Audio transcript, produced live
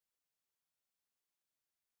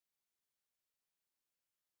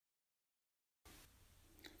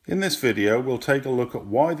In this video, we'll take a look at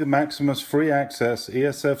why the Maximus Free Access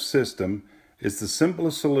ESF system is the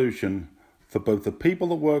simplest solution for both the people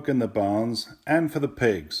that work in the barns and for the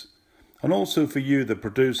pigs, and also for you, the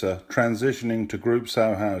producer, transitioning to group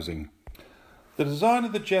sow housing. The design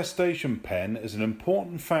of the gestation pen is an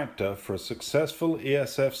important factor for a successful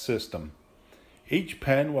ESF system. Each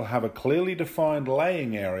pen will have a clearly defined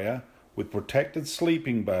laying area with protected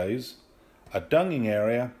sleeping bays, a dunging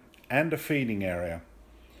area, and a feeding area.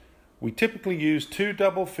 We typically use 2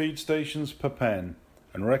 double feed stations per pen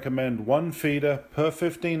and recommend 1 feeder per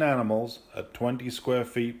 15 animals at 20 square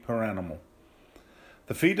feet per animal.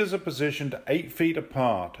 The feeders are positioned 8 feet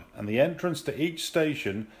apart, and the entrance to each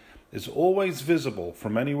station is always visible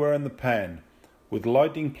from anywhere in the pen, with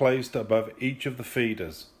lighting placed above each of the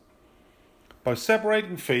feeders. By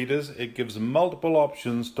separating feeders, it gives multiple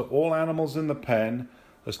options to all animals in the pen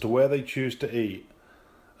as to where they choose to eat,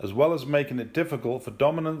 as well as making it difficult for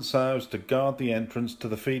dominant sows to guard the entrance to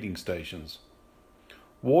the feeding stations.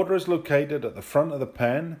 Water is located at the front of the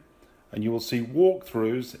pen, and you will see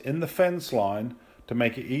walkthroughs in the fence line to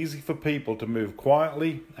make it easy for people to move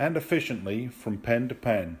quietly and efficiently from pen to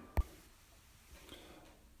pen.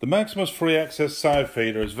 The Maximus Free Access sow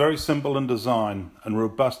feeder is very simple in design and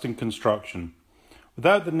robust in construction.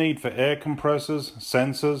 Without the need for air compressors,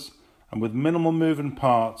 sensors, and with minimal moving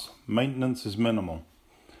parts, maintenance is minimal.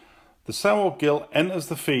 The sow or gilt enters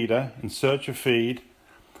the feeder in search of feed,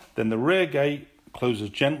 then the rear gate closes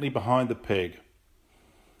gently behind the pig.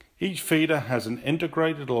 Each feeder has an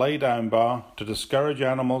integrated lay-down bar to discourage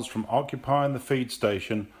animals from occupying the feed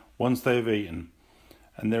station once they have eaten,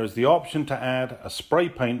 and there is the option to add a spray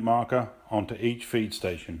paint marker onto each feed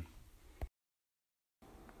station.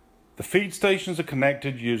 The feed stations are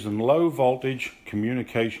connected using low voltage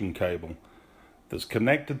communication cable that's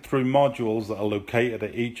connected through modules that are located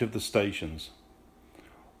at each of the stations.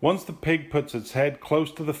 Once the pig puts its head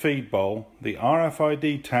close to the feed bowl, the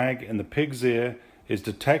RFID tag in the pig's ear is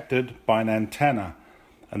detected by an antenna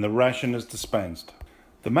and the ration is dispensed.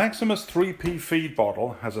 The Maximus 3P feed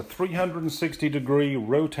bottle has a 360-degree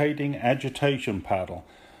rotating agitation paddle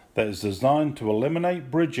that is designed to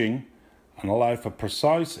eliminate bridging and allow for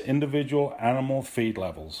precise individual animal feed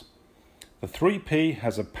levels. The 3P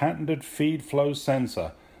has a patented feed flow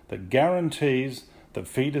sensor that guarantees that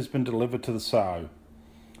feed has been delivered to the sow.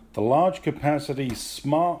 The large capacity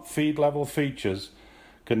smart feed level features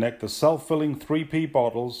connect the self-filling 3P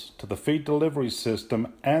bottles to the feed delivery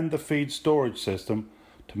system and the feed storage system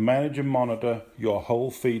to manage and monitor your whole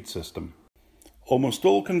feed system. Almost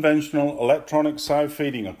all conventional electronic sow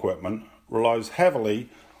feeding equipment relies heavily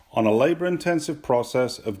on a labor-intensive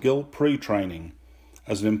process of gilt pre-training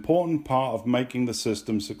as an important part of making the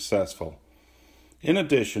system successful. In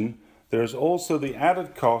addition, there is also the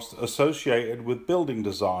added cost associated with building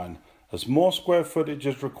design, as more square footage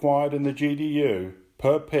is required in the GDU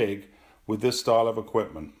per pig with this style of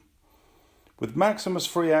equipment. With Maximus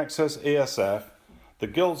Free Access ESF, the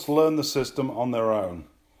gilts learn the system on their own.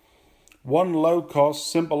 One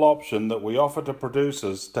low-cost, simple option that we offer to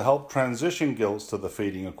producers to help transition gilts to the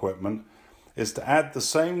feeding equipment is to add the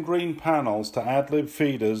same green panels to ad-lib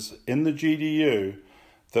feeders in the GDU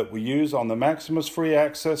that we use on the Maximus Free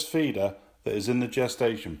Access feeder that is in the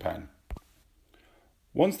gestation pen.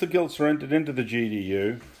 Once the gilts are entered into the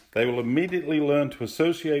GDU, they will immediately learn to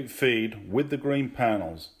associate feed with the green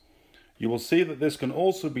panels. You will see that this can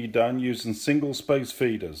also be done using single-space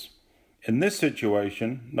feeders. In this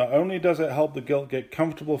situation, not only does it help the gilt get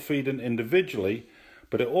comfortable feeding individually,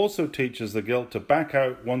 but it also teaches the gilt to back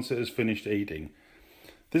out once it is finished eating.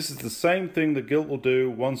 This is the same thing the gilt will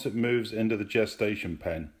do once it moves into the gestation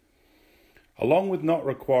pen. Along with not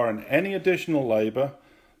requiring any additional labor,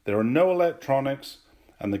 there are no electronics,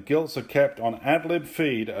 and the gilts are kept on ad-lib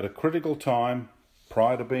feed at a critical time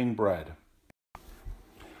prior to being bred.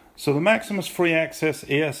 So the Maximus Free Access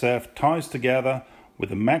ESF ties together with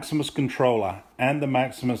the Maximus controller and the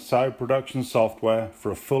Maximus sow production software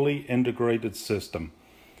for a fully integrated system.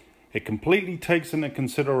 It completely takes into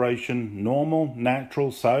consideration normal, natural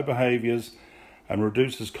sow behaviors and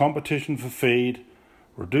reduces competition for feed,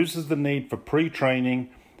 reduces the need for pre-training,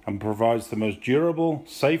 and provides the most durable,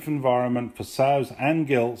 safe environment for sows and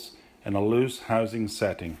gilts in a loose housing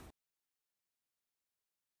setting.